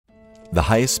The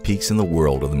highest peaks in the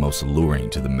world are the most alluring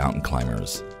to the mountain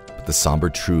climbers, but the somber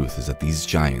truth is that these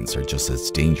giants are just as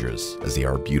dangerous as they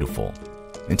are beautiful.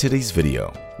 In today's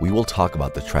video, we will talk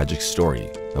about the tragic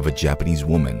story of a Japanese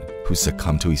woman who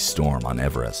succumbed to a storm on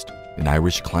Everest, an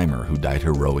Irish climber who died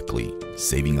heroically,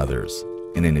 saving others,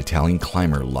 and an Italian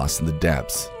climber lost in the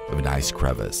depths of an ice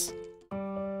crevice.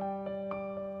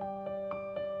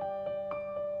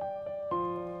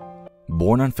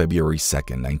 Born on February 2,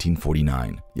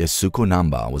 1949, Yasuko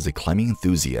Namba was a climbing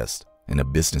enthusiast and a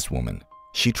businesswoman.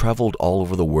 She traveled all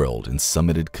over the world and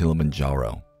summited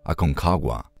Kilimanjaro,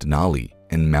 Aconcagua, Denali,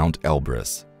 and Mount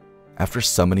Elbrus. After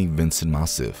summiting Vincent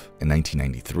Massif in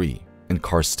 1993 and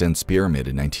Carstensz Pyramid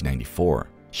in 1994,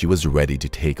 she was ready to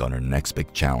take on her next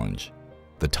big challenge,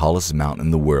 the tallest mountain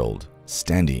in the world,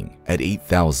 standing at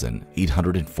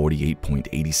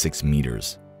 8,848.86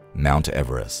 meters, Mount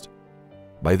Everest.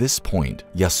 By this point,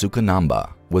 Yasuko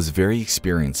Namba was very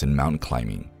experienced in mountain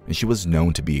climbing, and she was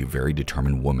known to be a very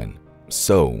determined woman.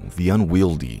 So, the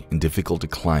unwieldy and difficult to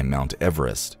climb Mount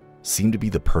Everest seemed to be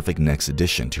the perfect next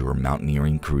addition to her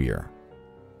mountaineering career.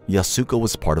 Yasuko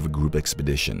was part of a group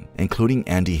expedition, including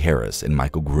Andy Harris and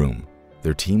Michael Groom.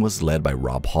 Their team was led by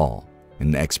Rob Hall,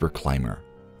 an expert climber.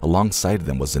 Alongside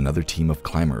them was another team of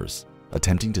climbers,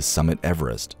 attempting to summit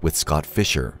Everest with Scott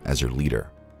Fisher as their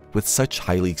leader. With such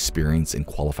highly experienced and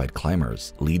qualified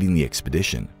climbers leading the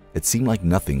expedition, it seemed like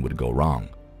nothing would go wrong.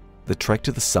 The trek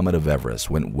to the summit of Everest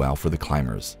went well for the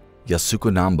climbers.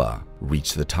 Yasuko Namba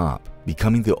reached the top,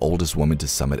 becoming the oldest woman to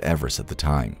summit Everest at the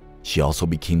time. She also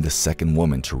became the second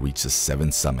woman to reach the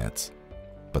 7 summits.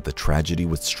 But the tragedy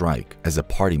would strike as the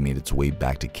party made its way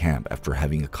back to camp after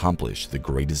having accomplished the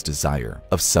greatest desire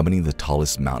of summiting the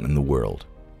tallest mountain in the world.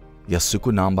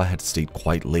 Yasuko Namba had stayed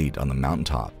quite late on the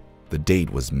mountaintop. The date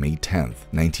was May 10th,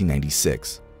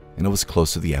 1996, and it was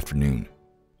close to the afternoon.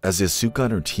 As Yasuko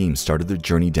and her team started their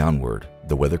journey downward,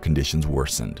 the weather conditions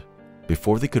worsened.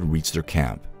 Before they could reach their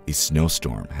camp, a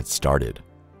snowstorm had started.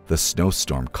 The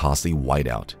snowstorm caused a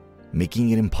whiteout,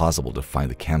 making it impossible to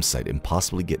find the campsite and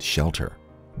possibly get shelter.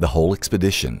 The whole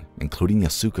expedition, including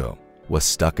Yasuko, was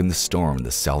stuck in the storm in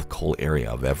the South Col area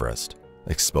of Everest,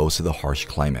 exposed to the harsh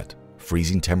climate,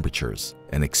 freezing temperatures,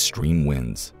 and extreme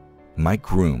winds. Mike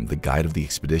Groom, the guide of the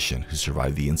expedition who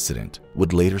survived the incident,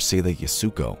 would later say that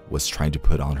Yasuko was trying to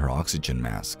put on her oxygen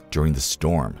mask during the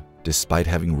storm, despite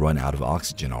having run out of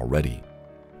oxygen already.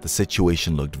 The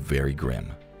situation looked very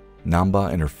grim.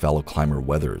 Namba and her fellow climber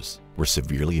Weathers were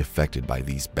severely affected by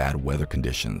these bad weather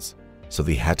conditions, so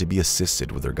they had to be assisted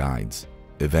with their guides.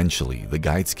 Eventually, the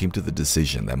guides came to the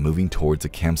decision that moving towards a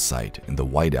campsite in the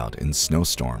whiteout and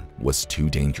snowstorm was too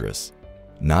dangerous.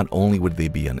 Not only would they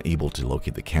be unable to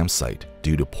locate the campsite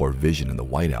due to poor vision in the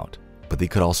whiteout, but they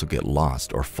could also get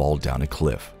lost or fall down a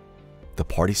cliff. The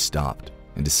party stopped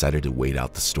and decided to wait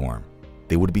out the storm.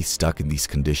 They would be stuck in these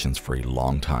conditions for a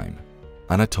long time.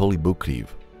 Anatoly Bukriv,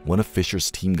 one of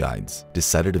Fisher's team guides,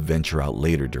 decided to venture out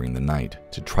later during the night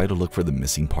to try to look for the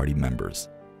missing party members.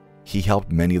 He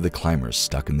helped many of the climbers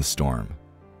stuck in the storm.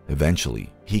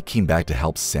 Eventually, he came back to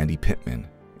help Sandy Pittman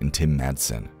and Tim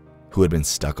Madsen, who had been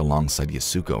stuck alongside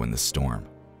Yasuko in the storm.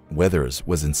 Weathers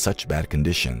was in such bad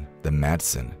condition that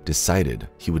Madsen decided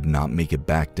he would not make it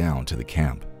back down to the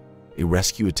camp. A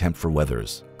rescue attempt for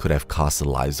Weathers could have cost the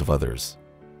lives of others.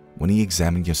 When he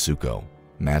examined Yasuko,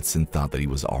 Madsen thought that he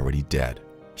was already dead.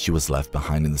 She was left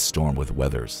behind in the storm with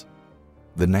Weathers.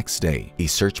 The next day, a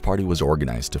search party was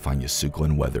organized to find Yasuko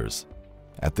and Weathers.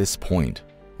 At this point,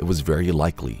 it was very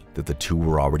likely that the two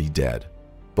were already dead.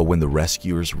 But when the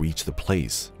rescuers reached the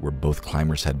place where both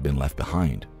climbers had been left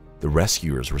behind, the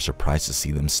rescuers were surprised to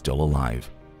see them still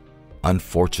alive.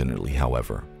 Unfortunately,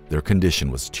 however, their condition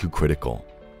was too critical.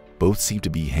 Both seemed to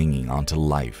be hanging on to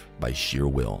life by sheer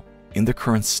will. In their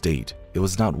current state, it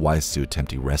was not wise to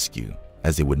attempt a rescue,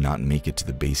 as they would not make it to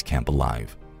the base camp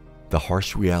alive. The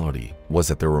harsh reality was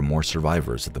that there were more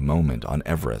survivors at the moment on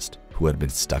Everest who had been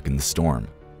stuck in the storm.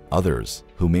 Others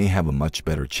who may have a much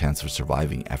better chance of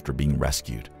surviving after being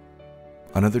rescued.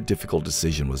 Another difficult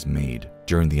decision was made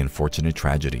during the unfortunate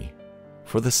tragedy.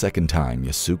 For the second time,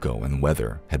 Yasuko and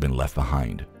Weather had been left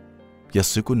behind.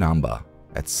 Yasuko Namba,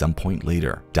 at some point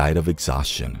later, died of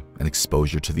exhaustion and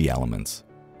exposure to the elements.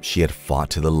 She had fought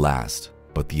to the last,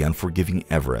 but the unforgiving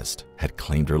Everest had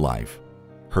claimed her life.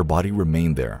 Her body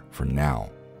remained there for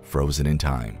now, frozen in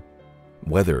time.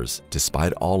 Weathers,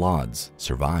 despite all odds,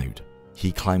 survived.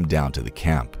 He climbed down to the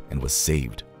camp and was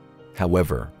saved.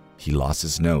 However, he lost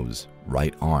his nose,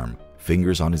 right arm,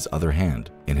 fingers on his other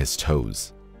hand, and his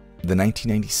toes. The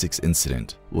 1996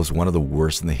 incident was one of the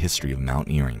worst in the history of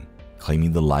mountaineering,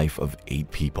 claiming the life of 8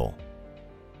 people.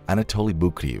 Anatoly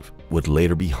Bukriv would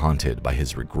later be haunted by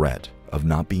his regret of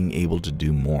not being able to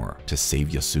do more to save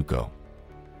Yasuko.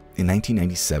 In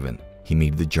 1997, he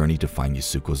made the journey to find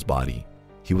Yasuko's body.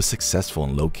 He was successful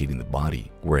in locating the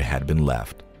body where it had been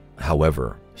left.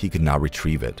 However, he could not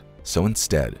retrieve it, so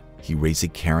instead, he raised a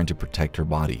cairn to protect her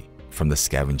body from the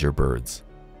scavenger birds.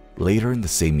 Later in the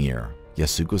same year,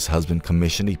 Yasuko's husband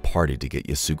commissioned a party to get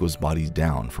Yasuko's body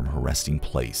down from her resting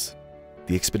place.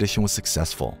 The expedition was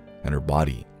successful, and her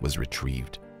body was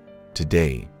retrieved.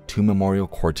 Today, 2 memorial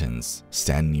curtains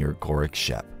stand near Gorik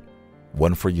Shep,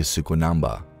 one for Yasuko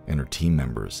Namba and her team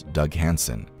members Doug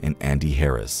Hansen and Andy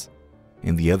Harris,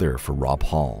 and the other for Rob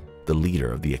Hall, the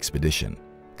leader of the expedition.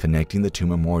 Connecting the 2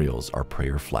 memorials are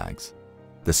prayer flags.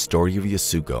 The story of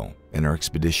Yasuko and her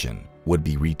expedition would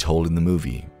be retold in the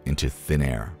movie Into Thin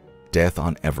Air, Death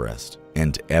on Everest,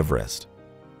 and Everest.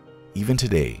 Even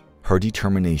today, her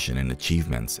determination and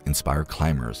achievements inspire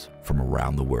climbers from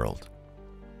around the world.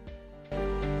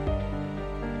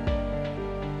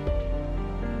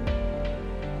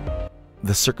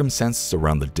 The circumstances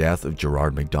around the death of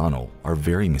Gerard MacDonald are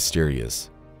very mysterious.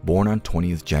 Born on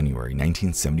 20th January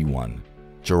 1971,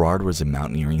 Gerard was a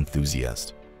mountaineering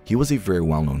enthusiast. He was a very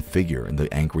well-known figure in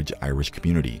the Anchorage Irish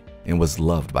community and was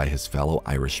loved by his fellow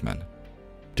Irishmen.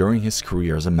 During his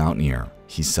career as a mountaineer,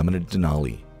 he summited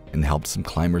Denali and helped some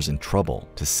climbers in trouble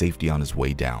to safety on his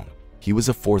way down. He was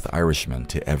the 4th Irishman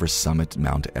to ever summit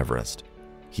Mount Everest.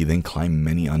 He then climbed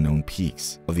many unknown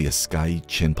peaks of the Askai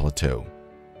Chin Plateau.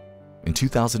 In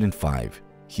 2005,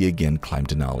 he again climbed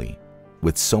Denali.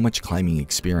 With so much climbing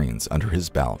experience under his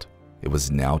belt, it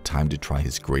was now time to try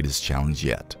his greatest challenge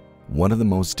yet, one of the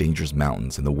most dangerous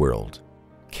mountains in the world,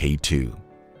 K2.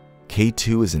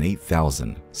 K2 is an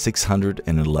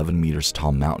 8,611 meters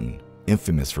tall mountain,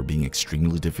 infamous for being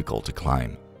extremely difficult to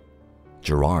climb.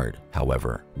 Gerard,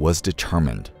 however, was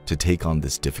determined to take on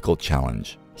this difficult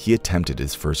challenge. He attempted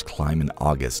his first climb in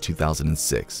August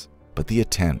 2006, but the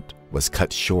attempt was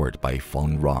cut short by a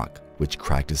falling rock which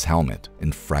cracked his helmet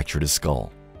and fractured his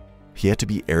skull. He had to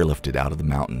be airlifted out of the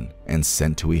mountain and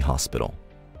sent to a hospital.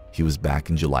 He was back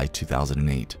in July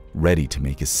 2008, ready to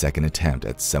make his second attempt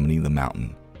at summiting the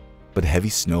mountain. But heavy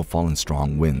snowfall and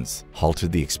strong winds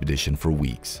halted the expedition for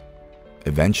weeks.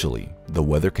 Eventually, the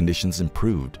weather conditions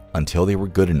improved until they were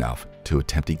good enough to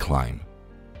attempt a climb.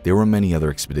 There were many other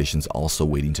expeditions also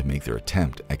waiting to make their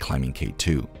attempt at climbing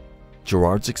K2.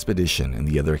 Gerard's expedition and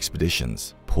the other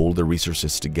expeditions pulled their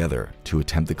resources together to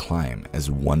attempt the climb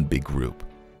as one big group.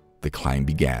 The climb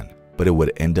began, but it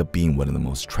would end up being one of the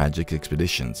most tragic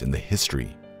expeditions in the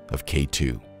history of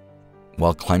K2.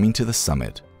 While climbing to the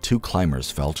summit, 2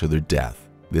 climbers fell to their death.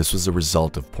 This was a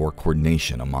result of poor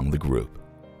coordination among the group.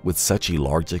 With such a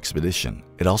large expedition,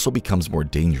 it also becomes more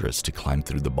dangerous to climb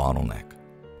through the bottleneck.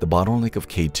 The bottleneck of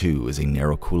K2 is a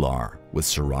narrow couloir with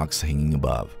seracs hanging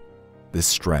above. This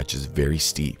stretch is very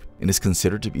steep and is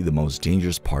considered to be the most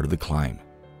dangerous part of the climb.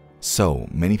 So,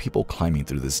 many people climbing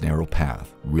through this narrow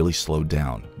path really slowed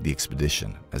down the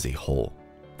expedition as a whole.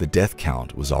 The death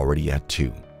count was already at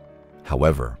 2.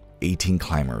 However, 18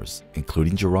 climbers,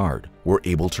 including Gerard, were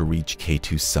able to reach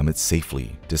K2's summit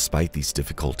safely despite these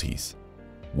difficulties.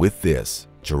 With this,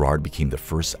 Gerard became the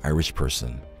first Irish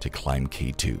person to climb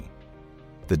K2.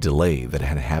 The delay that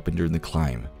had happened during the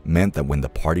climb meant that when the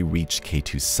party reached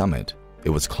K2's summit, it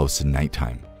was close to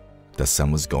nighttime. The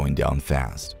sun was going down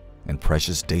fast, and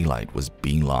precious daylight was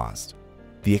being lost.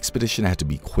 The expedition had to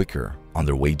be quicker on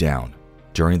their way down.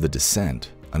 During the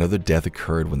descent, another death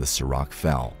occurred when the serac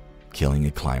fell, killing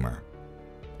a climber.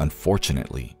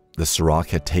 Unfortunately, the serac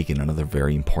had taken another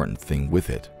very important thing with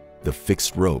it. The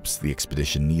fixed ropes the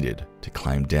expedition needed to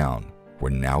climb down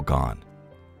were now gone.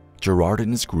 Gerard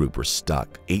and his group were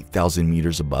stuck 8,000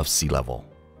 meters above sea level,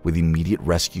 with immediate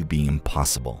rescue being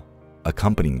impossible.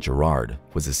 Accompanying Gerard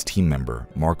was his team member,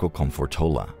 Marco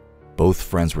Confortola. Both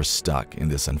friends were stuck in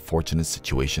this unfortunate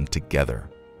situation together.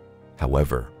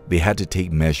 However, they had to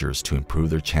take measures to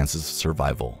improve their chances of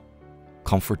survival.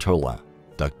 Confortola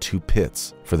dug 2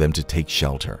 pits for them to take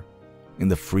shelter. In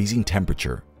the freezing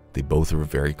temperature, they both were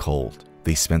very cold.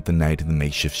 They spent the night in the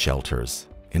makeshift shelters,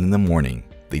 and in the morning,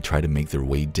 they tried to make their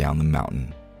way down the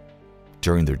mountain.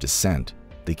 During their descent,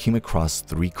 they came across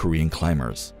 3 Korean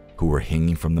climbers who were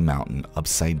hanging from the mountain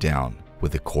upside down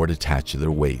with a cord attached to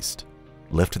their waist.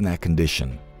 Left in that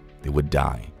condition, they would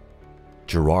die.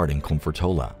 Gerard and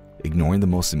Confortola, ignoring the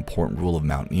most important rule of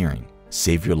mountaineering,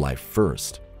 save your life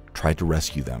first, tried to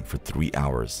rescue them for 3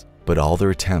 hours, but all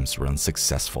their attempts were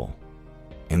unsuccessful.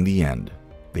 In the end,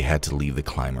 they had to leave the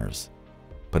climbers.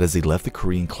 But as they left the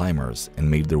Korean climbers and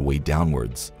made their way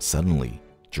downwards, suddenly,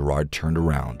 Gerard turned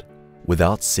around.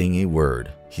 Without saying a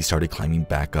word, he started climbing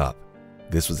back up.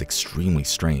 This was extremely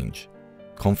strange.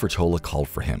 Comfortola called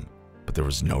for him, but there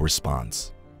was no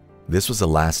response. This was the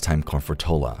last time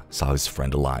Comfortola saw his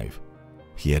friend alive.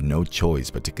 He had no choice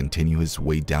but to continue his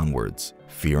way downwards,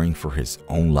 fearing for his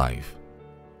own life.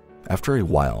 After a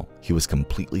while, he was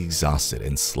completely exhausted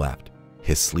and slept.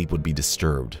 His sleep would be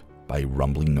disturbed by a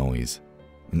rumbling noise.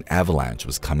 An avalanche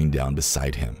was coming down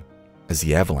beside him. As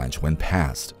the avalanche went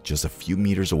past just a few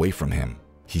meters away from him,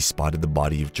 he spotted the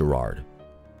body of Gerard.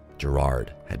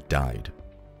 Gerard had died.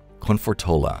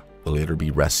 Comfortola will later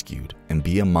be rescued and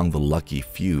be among the lucky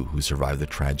few who survived the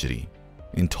tragedy.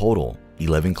 In total,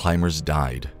 11 climbers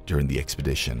died during the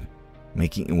expedition,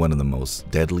 making it one of the most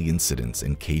deadly incidents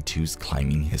in K2's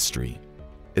climbing history.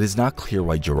 It is not clear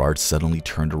why Gerard suddenly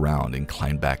turned around and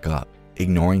climbed back up,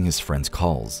 ignoring his friend's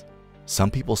calls.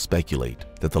 Some people speculate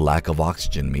that the lack of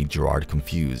oxygen made Gerard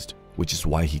confused, which is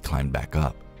why he climbed back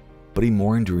up. But a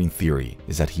more enduring theory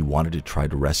is that he wanted to try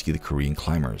to rescue the Korean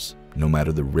climbers, no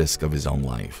matter the risk of his own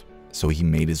life, so he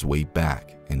made his way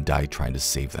back and died trying to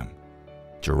save them.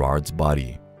 Gerard's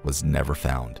body was never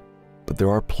found, but there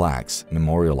are plaques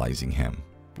memorializing him,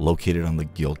 located on the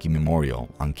Gyeolgi Memorial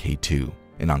on K2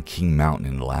 and on King Mountain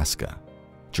in Alaska.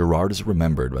 Gerard is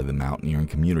remembered by the mountaineering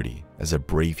community as a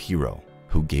brave hero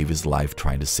who gave his life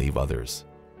trying to save others.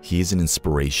 He is an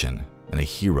inspiration and a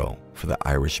hero for the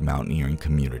Irish mountaineering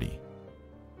community.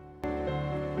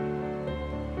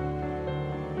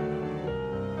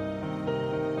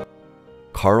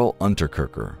 Karl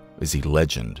Unterkircher is a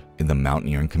legend in the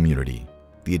mountaineering community.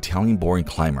 The Italian-born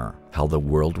climber held the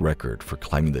world record for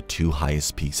climbing the two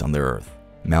highest peaks on the earth,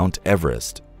 Mount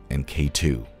Everest and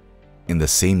K2. In the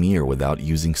same year, without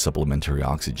using supplementary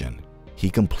oxygen, he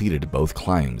completed both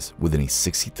climbs within a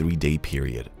 63-day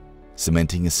period,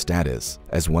 cementing his status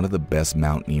as one of the best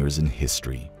mountaineers in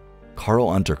history. Karl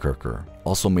Unterkircher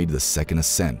also made the second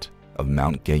ascent of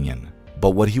Mount Ganyan,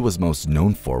 but what he was most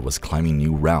known for was climbing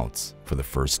new routes for the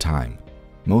first time.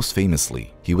 Most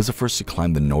famously, he was the first to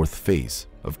climb the north face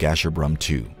of Gasherbrum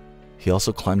II. He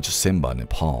also climbed Josimba,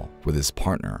 Nepal, with his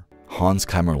partner, Hans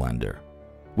Kammerlander.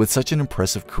 With such an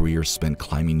impressive career spent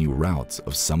climbing new routes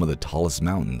of some of the tallest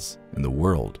mountains in the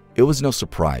world, it was no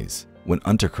surprise when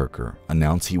Unterkircher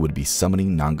announced he would be summiting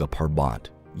Nanga Parbat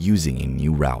using a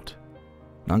new route.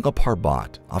 Nanga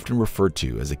Parbat, often referred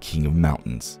to as the King of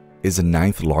Mountains, is the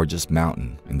 9th largest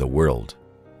mountain in the world.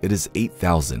 It is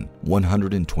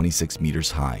 8,126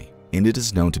 meters high, and it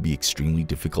is known to be extremely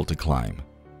difficult to climb.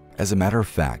 As a matter of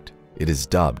fact, it is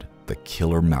dubbed the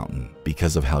Killer Mountain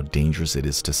because of how dangerous it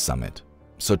is to summit.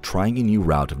 So trying a new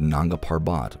route of Nanga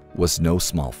Parbat was no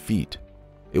small feat.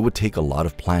 It would take a lot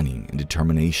of planning and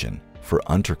determination for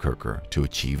Unterkircher to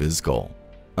achieve his goal.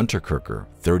 Unterkircher,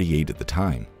 38 at the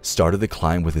time, started the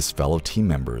climb with his fellow team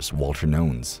members Walter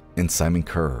Nones and Simon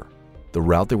Kerr. The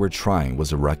route they were trying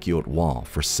was a Rakiot wall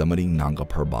for summiting Nanga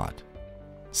Parbat.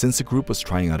 Since the group was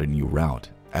trying out a new route,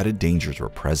 added dangers were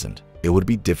present. It would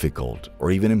be difficult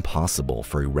or even impossible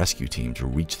for a rescue team to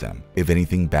reach them if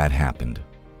anything bad happened.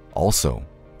 Also,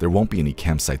 there won't be any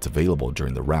campsites available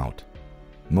during the route.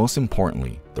 Most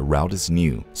importantly, the route is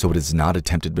new, so it is not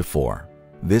attempted before.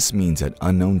 This means that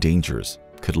unknown dangers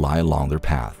could lie along their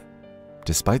path.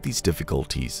 Despite these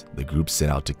difficulties, the group set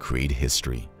out to create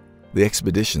history. The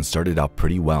expedition started out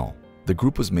pretty well. The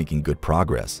group was making good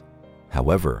progress.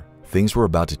 However, things were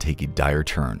about to take a dire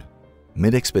turn.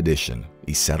 Mid-expedition,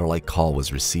 a satellite call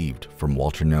was received from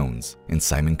Walter Nones and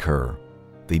Simon Kerr.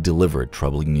 They delivered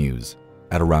troubling news.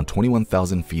 At around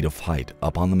 21,000 feet of height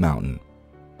up on the mountain,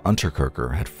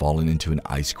 Unterkircher had fallen into an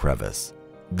ice crevice.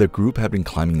 The group had been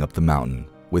climbing up the mountain,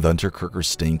 with Unterkircher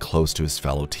staying close to his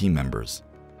fellow team members.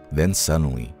 Then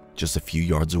suddenly, just a few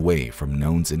yards away from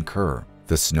Nones and Kerr,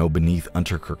 the snow beneath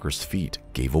Unterkircher's feet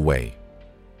gave away.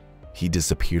 He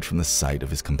disappeared from the sight of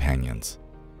his companions.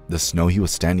 The snow he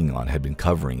was standing on had been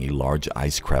covering a large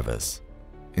ice crevice.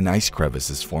 An ice crevice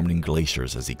is formed in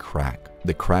glaciers as a crack.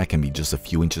 The crack can be just a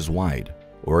few inches wide,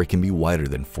 or it can be wider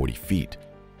than 40 feet.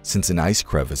 Since an ice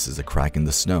crevice is a crack in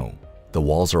the snow, the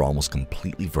walls are almost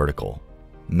completely vertical.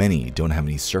 Many don't have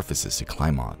any surfaces to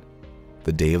climb on.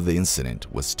 The day of the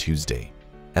incident was Tuesday.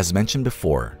 As mentioned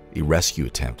before, a rescue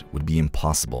attempt would be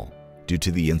impossible due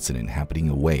to the incident happening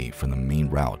away from the main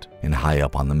route and high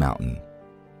up on the mountain.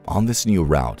 On this new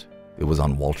route, it was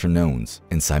on Walter Nones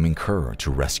and Simon Kerr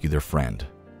to rescue their friend.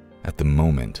 At the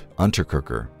moment,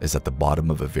 Unterkircher is at the bottom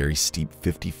of a very steep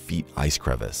 50 feet ice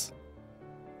crevice.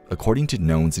 According to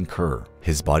Nones and Kerr,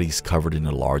 his body is covered in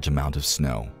a large amount of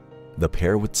snow. The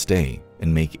pair would stay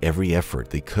and make every effort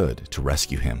they could to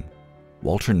rescue him.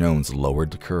 Walter Nones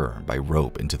lowered Kerr by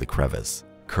rope into the crevice.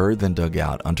 Kerr then dug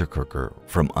out Unterkircher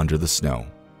from under the snow.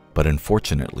 But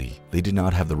unfortunately, they did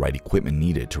not have the right equipment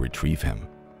needed to retrieve him.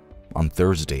 On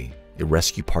Thursday, a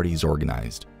rescue party is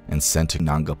organized and sent to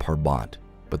Nanga Parbat,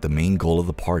 but the main goal of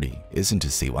the party isn't to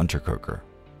save Unterkircher.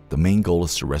 The main goal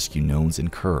is to rescue Nones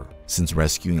and Kerr, since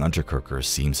rescuing Unterkircher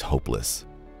seems hopeless.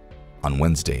 On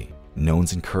Wednesday,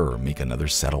 Nones and Kerr make another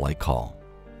satellite call.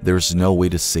 There is no way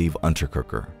to save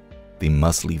Unterkircher. They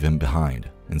must leave him behind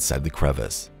inside the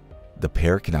crevice. The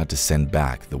pair cannot descend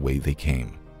back the way they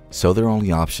came, so their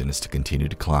only option is to continue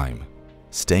to climb.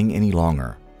 Staying any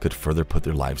longer could further put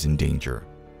their lives in danger.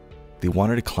 They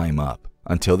wanted to climb up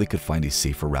until they could find a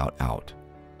safer route out.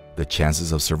 The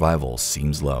chances of survival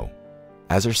seems low.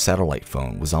 As their satellite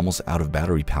phone was almost out of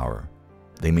battery power,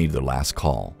 they made their last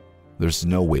call. There's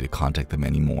no way to contact them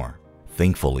anymore.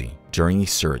 Thankfully, during a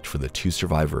search for the two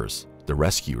survivors, the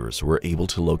rescuers were able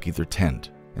to locate their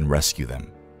tent and rescue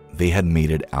them. They had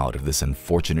made it out of this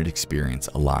unfortunate experience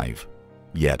alive,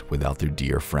 yet without their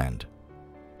dear friend.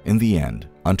 In the end,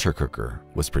 Unterkircher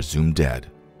was presumed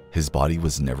dead. His body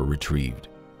was never retrieved.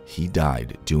 He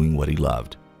died doing what he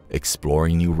loved,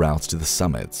 exploring new routes to the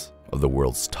summits of the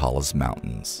world's tallest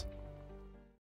mountains.